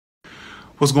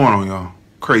What's going on, y'all?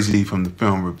 Crazy Dee from the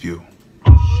Film Review.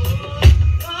 Yeah,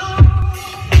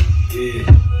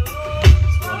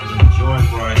 it's one of them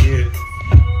joints right here.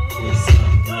 It's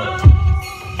something up.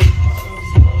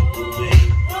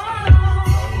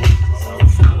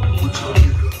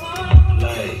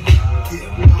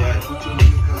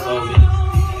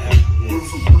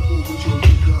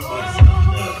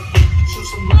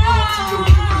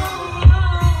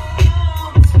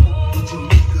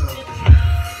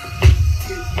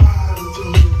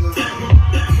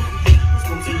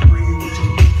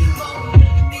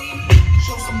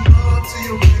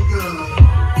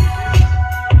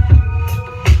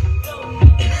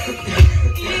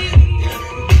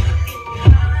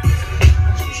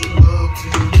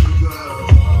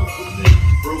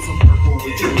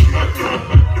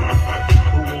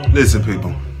 Listen,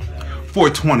 people,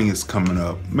 420 is coming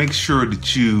up. Make sure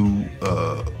that you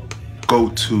go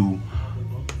to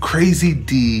Crazy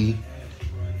Dee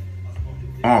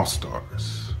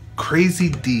All-Stars. Crazy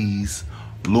Dee's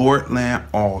Lordland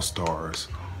All-Stars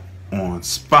on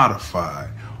Spotify,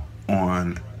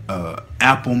 on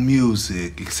Apple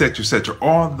Music, etc., etc.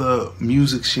 All the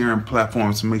music sharing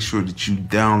platforms. Make sure that you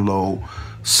download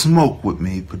Smoke With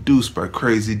Me, produced by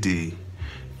Crazy Dee,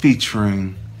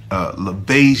 featuring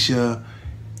LaBeija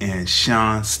and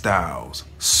Sean Styles.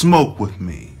 Smoke With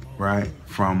Me, right?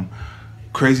 From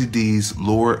Crazy Dee's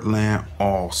Lordland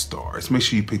All-Stars. Make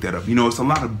sure you pick that up. You know, it's a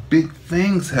lot of big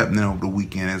things happening over the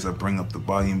weekend. As I bring up the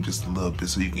volume just a little bit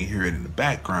so you can hear it in the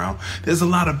background, there's a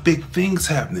lot of big things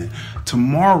happening.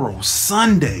 Tomorrow,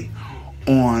 Sunday,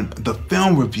 on the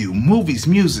Film Review, movies,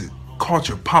 music,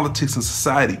 culture, politics, and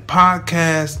society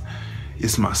podcast,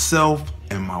 it's myself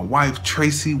and my wife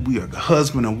Tracy. We are the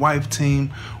husband and wife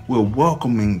team. We're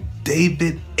welcoming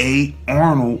David A.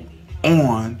 Arnold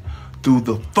on through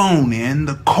the phone in,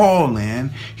 the call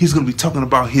in. He's going to be talking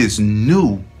about his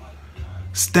new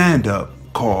stand-up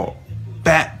called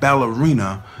Fat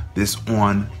Ballerina that's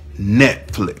on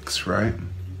Netflix, right?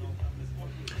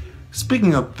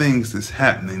 Speaking of things that's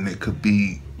happening that could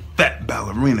be Fat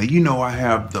Ballerina, you know, I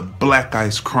have the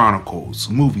Blkice Chronicles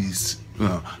movies.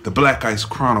 The Blkice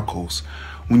Chronicles.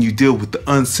 When you deal with the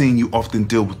unseen, you often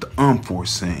deal with the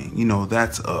unforeseen. You know,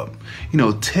 that's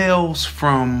tales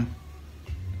from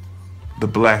the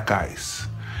Blkice.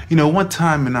 You know, one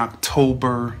time in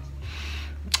October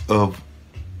of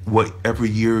whatever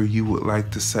year you would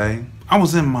like to say, I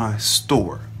was in my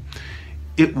store.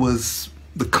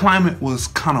 The climate was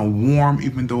kind of warm,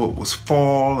 even though it was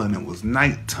fall and it was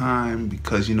nighttime,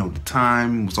 because, you know, the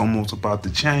time was almost about to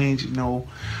change, you know.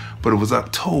 But it was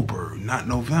October, not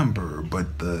November,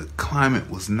 but the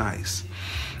climate was nice.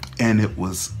 And it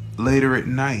was later at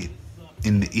night,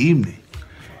 in the evening,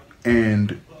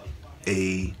 and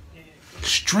a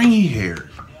stringy-haired,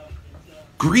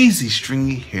 greasy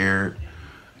stringy-haired,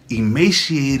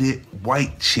 emaciated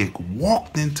white chick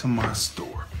walked into my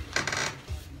store.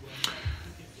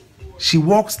 She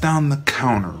walks down the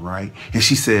counter, right? And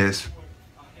she says,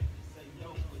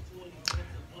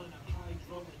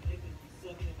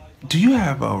 "Do you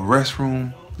have a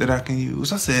restroom that I can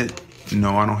use?" I said,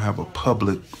 "No, I don't have a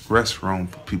public restroom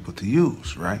for people to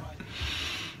use, right?"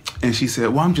 And she said,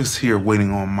 "Well, I'm just here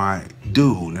waiting on my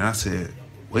dude." And I said,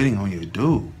 "Waiting on your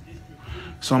dude?"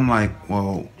 So I'm like,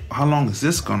 "Well, how long is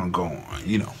this gonna go on?"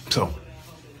 You know, so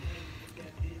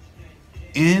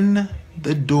in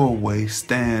the doorway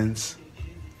stands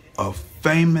a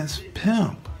famous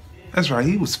pimp. That's right,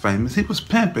 he was famous. He was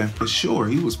pimping for sure.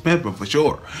 He was pimping for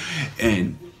sure.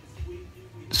 And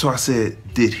so I said,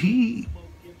 "Did he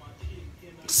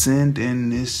send in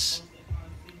this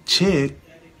chick,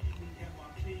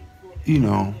 you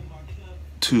know,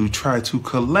 to try to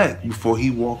collect before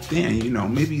he walked in?" You know,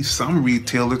 maybe some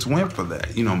retailers went for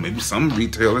that. You know, maybe some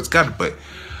retailers got it. But,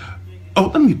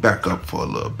 oh, let me back up for a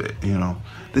little bit, you know.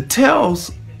 The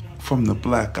tales from the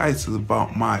Blkice is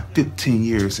about my 15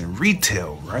 years in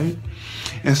retail, right?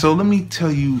 And so let me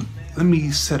tell you, let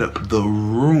me set up the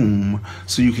room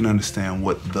so you can understand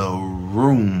what the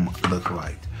room looked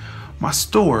like. My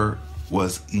store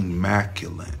was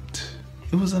immaculate.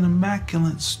 It was an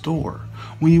immaculate store.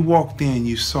 When you walked in,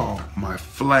 you saw my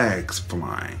flags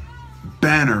flying,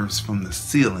 banners from the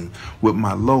ceiling with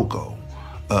my logo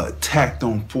tacked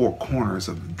on four corners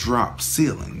of the drop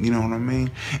ceiling, you know what I mean?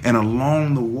 And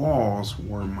along the walls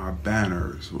were my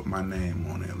banners with my name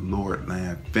on it,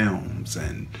 Lordland Films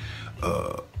and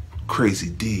Crazy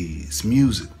Dee's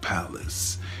Music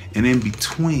Palace. And in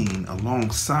between,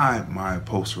 alongside my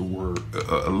poster were,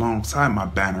 alongside my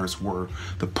banners were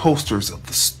the posters of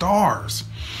the stars,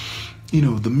 you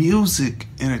know, the music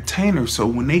entertainers. So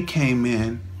when they came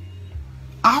in,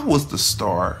 I was the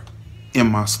star in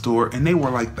my store, and they were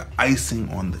like the icing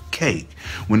on the cake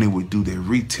when they would do their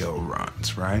retail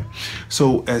runs, right?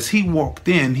 So as he walked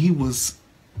in, he was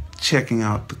checking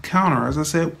out the counter. As I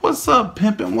said, what's up,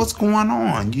 pimpin'? What's going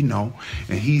on? You know,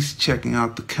 and he's checking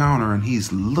out the counter and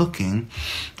he's looking,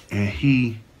 and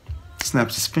he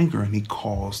snaps his finger and he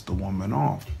calls the woman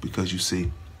off. Because you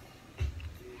see,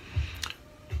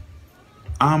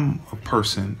 I'm a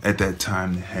person at that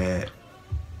time that had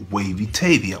wavy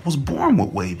tavy. I was born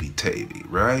with wavy tavy,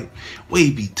 right?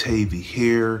 Wavy tavy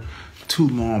hair, too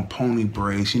long pony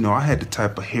braids. You know, I had the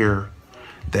type of hair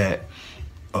that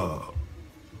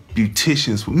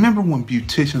beauticians, remember when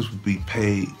beauticians would be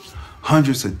paid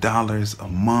hundreds of dollars a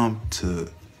month to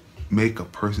make a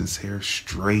person's hair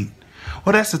straight?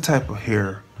 Well, that's the type of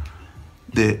hair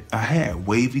that I had,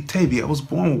 wavy tavy. I was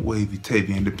born with wavy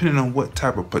tavy, and depending on what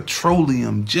type of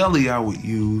petroleum jelly I would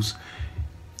use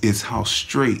is how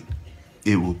straight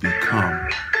it will become.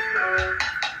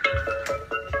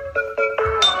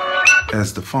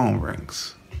 As the phone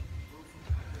rings.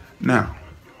 Now,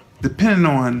 depending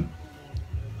on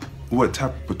what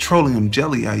type of petroleum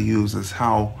jelly I use is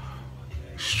how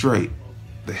straight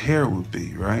the hair would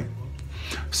be, right?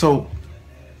 So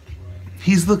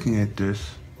he's looking at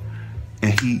this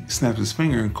and he snaps his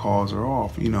finger and calls her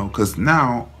off, you know, because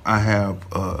now I have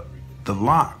the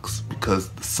locks, because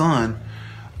the sun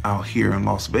out here in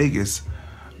Las Vegas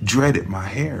dreaded my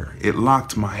hair. It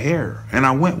locked my hair and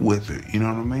I went with it, you know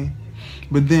what I mean?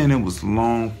 But then it was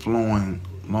long flowing,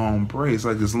 long braids,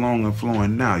 like it's long and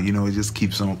flowing now, you know, it just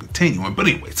keeps on continuing. But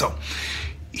anyway, so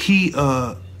he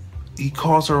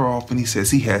calls her off and he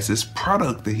says he has this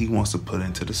product that he wants to put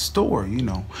into the store, you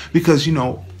know, because, you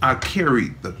know, I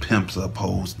carried the Pimp's Up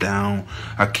Hose down.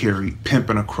 I carried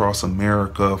Pimping Across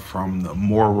America from the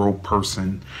moral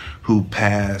person who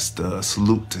passed.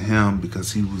 Salute to him,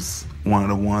 because he was one of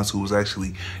the ones who was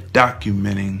actually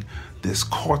documenting this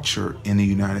culture in the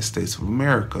United States of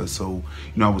America. So,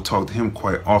 you know, I would talk to him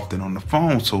quite often on the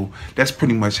phone. So that's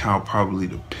pretty much how probably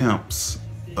the Pimps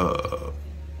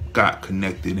got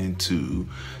connected into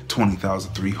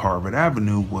 20,003 Harvard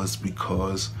Avenue, was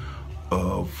because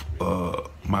of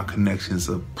my connections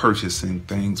of purchasing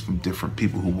things from different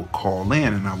people who would call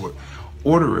in and I would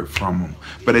order it from them.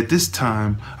 But at this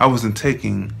time, I wasn't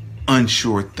taking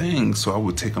unsure things, so I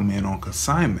would take them in on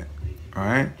consignment, all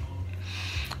right?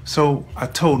 So I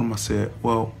told him, I said,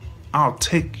 well, I'll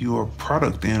take your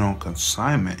product in on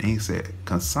consignment. And he said,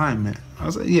 consignment? I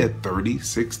was like, yeah, 30,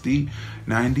 60,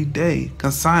 90-day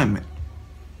consignment.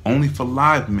 Only for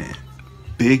live men.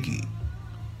 Biggie.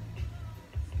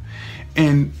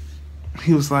 And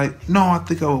he was like, no, I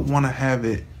think I would want to have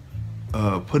it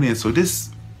put in. So this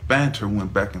banter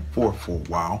went back and forth for a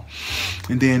while.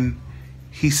 And then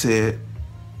he said,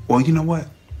 well, you know what?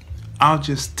 I'll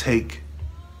just take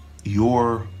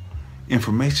your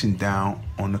information down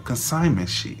on the consignment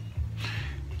sheet.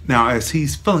 Now, as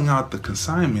he's filling out the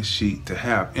consignment sheet to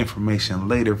have information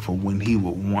later for when he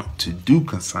would want to do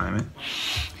consignment,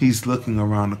 he's looking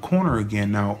around the corner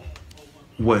again. Now,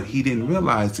 what he didn't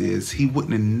realize is he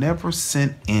wouldn't have never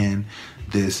sent in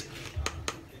this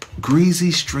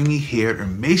greasy, stringy-haired,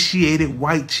 emaciated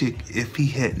white chick if he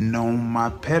had known my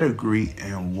pedigree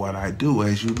and what I do.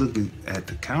 As you look at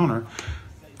the counter,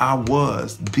 I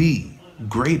was the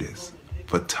greatest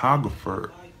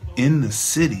photographer in the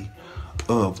city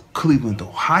of Cleveland,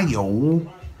 Ohio,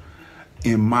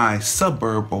 in my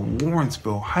suburb of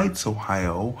Warrensville Heights,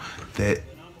 Ohio, that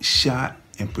shot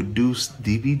and produced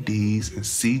DVDs and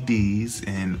CDs,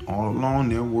 and all along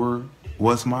there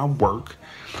was my work,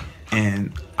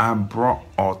 and I brought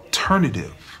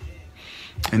alternative,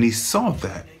 and he saw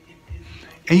that.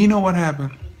 And you know what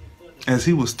happened? As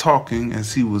he was talking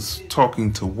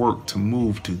to work to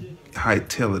move to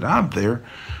hightail it out there,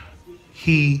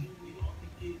 he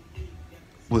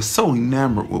was so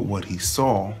enamored with what he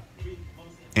saw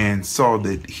and saw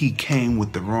that he came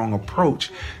with the wrong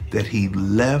approach that he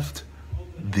left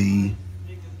the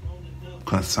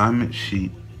consignment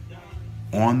sheet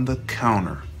on the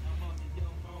counter.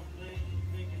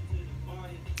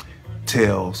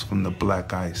 Tales from the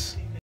Blkice.